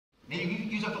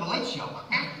could use her for the late show.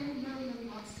 After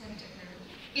Marion once said to her,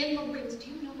 in the wings,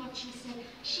 do you know what she said?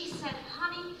 She said,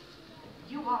 honey,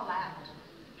 you are loud.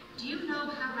 Do you know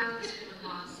how loud this woman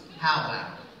was? How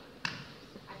loud?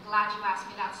 I'm glad you asked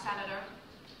me that, Senator.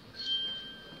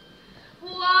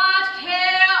 What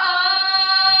care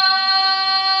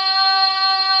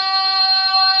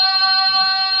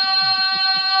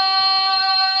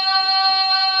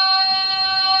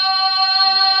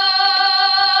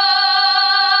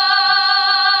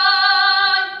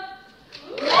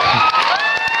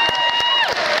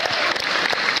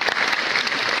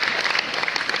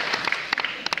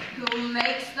who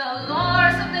makes the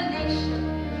laws of the nation?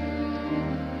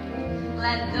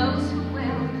 Let those who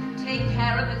will take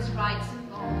care of its rights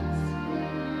and wrongs.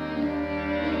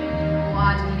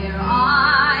 What care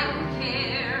I, who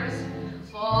cares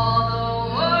for the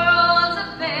world's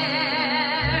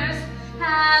affairs,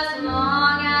 as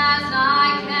long as I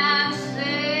can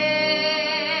sing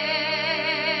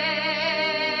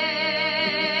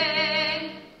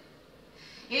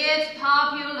its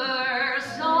popular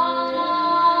songs.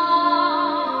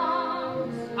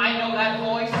 I know that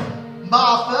voice.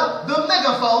 Martha, the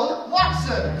megaphone,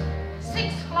 Watson.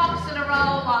 6 flocks in a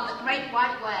row on the Great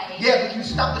White Way. Yeah, but you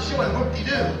stop the show and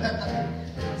whoop-de-doo.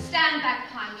 Stand back,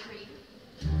 Pine Tree.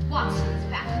 Watson's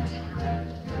back in town.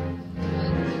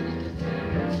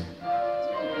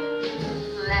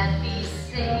 Let me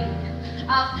sing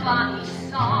a funny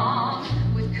song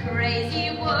with crazy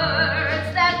words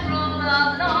that roll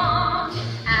along.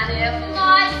 And if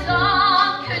my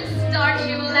song could start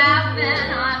you laughing,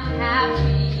 I'm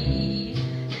happy,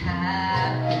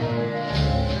 happy.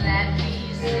 Let me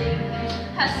sing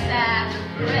a sad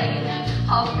refrain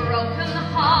of